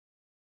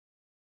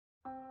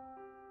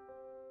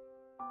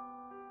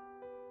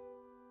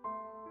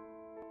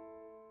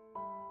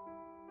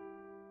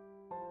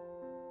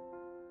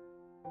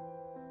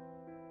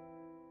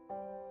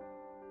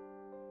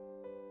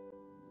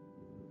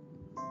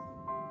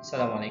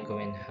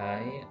and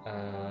hi,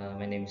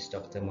 my name is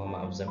Dr.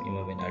 Muhammad Abzam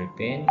Imam bin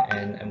Arifin,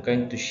 and I'm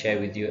going to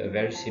share with you a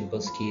very simple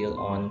skill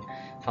on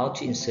how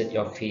to insert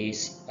your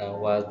face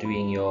while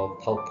doing your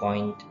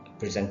PowerPoint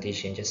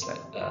presentation, just like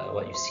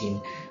what you've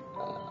seen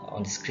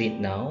on the screen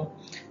now.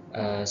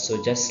 So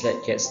just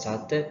let's get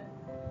started.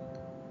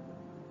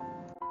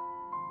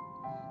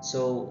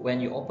 So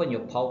when you open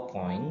your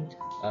PowerPoint,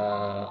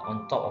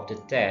 on top of the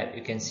tab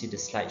you can see the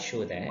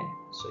slideshow there.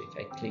 So if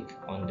I click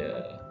on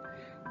the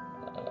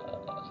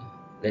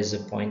laser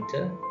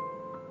pointer,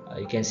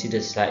 you can see the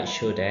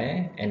slideshow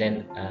there, and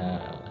then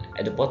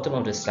at the bottom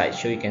of the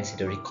slideshow you can see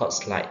the record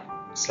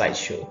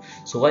slideshow.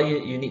 So what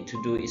you need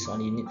to do is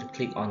you need to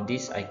click on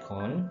this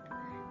icon,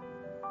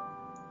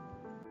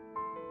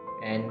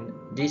 and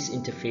this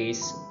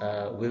interface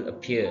will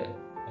appear.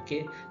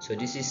 Okay, so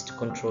this is to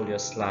control your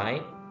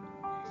slide,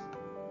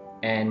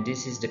 and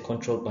this is the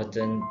control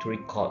button to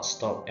record,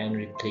 stop and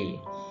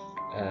replay.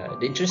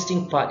 The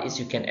interesting part is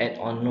you can add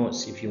on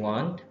notes if you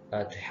want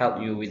to help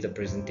you with the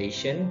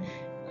presentation,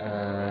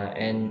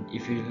 and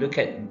if you look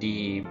at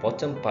the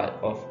bottom part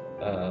of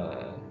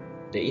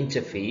the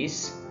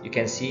interface, you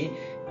can see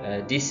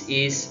this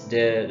is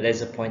the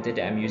laser pointer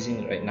that I'm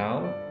using right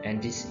now,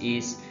 and this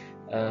is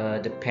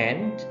the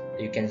pen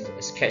you can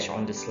sketch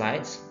on the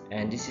slides,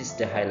 and this is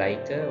the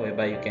highlighter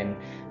whereby you can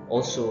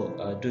also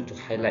do to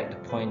highlight the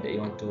point that you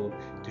want to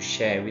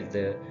share with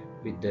the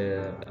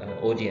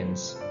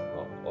audience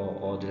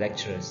or the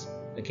lecturers.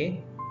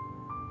 Okay,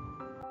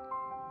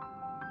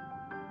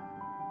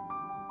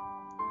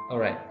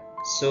 alright,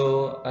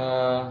 so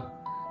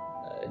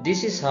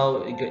this is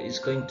how it's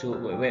going to,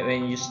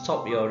 when you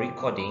stop your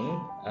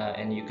recording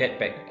and you get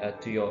back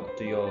to your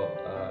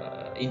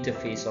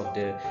interface of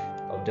the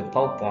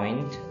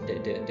PowerPoint,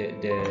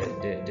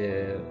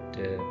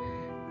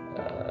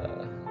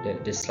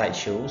 the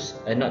slideshows,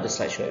 not the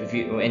slideshow.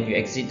 When you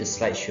exit the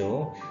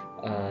slideshow,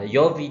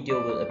 your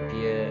video will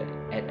appear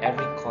at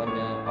every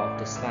corner of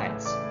the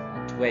slides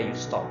to where you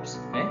stopped.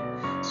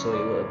 So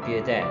it will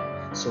appear there.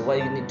 So what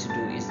you need to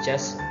do is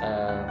just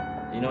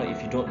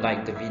if you don't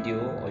like the video,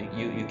 or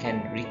you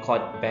can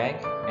record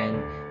back,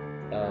 and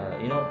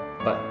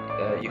but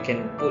you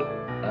can put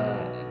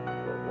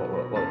what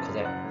we call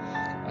that,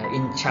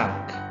 in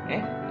chunk.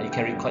 You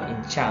can record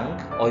in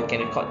chunk, or you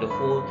can record the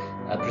whole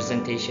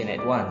presentation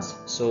at once.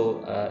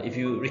 So if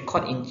you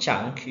record in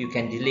chunk, you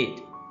can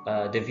delete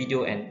the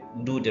video and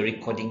do the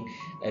recording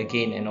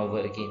again and over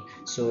again.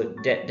 So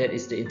that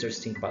is the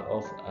interesting part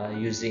of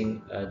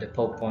using the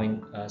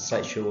PowerPoint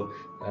slideshow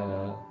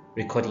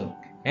recording,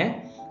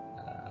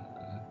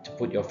 to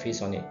put your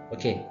face on it.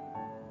 Okay,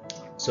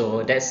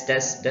 so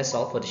that's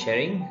all for the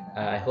sharing.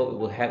 I hope it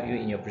will help you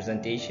in your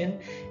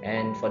presentation,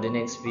 and for the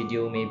next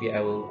video maybe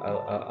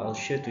I'll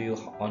show to you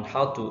on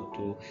how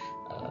to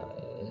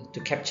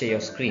capture your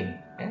screen,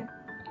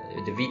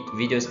 the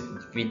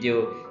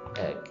video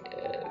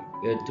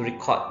to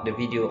record the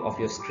video of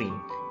your screen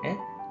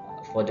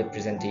for the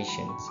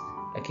presentations.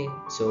 Okay,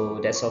 so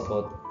that's all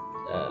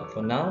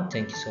for now.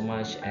 Thank you so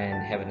much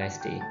and have a nice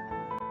day.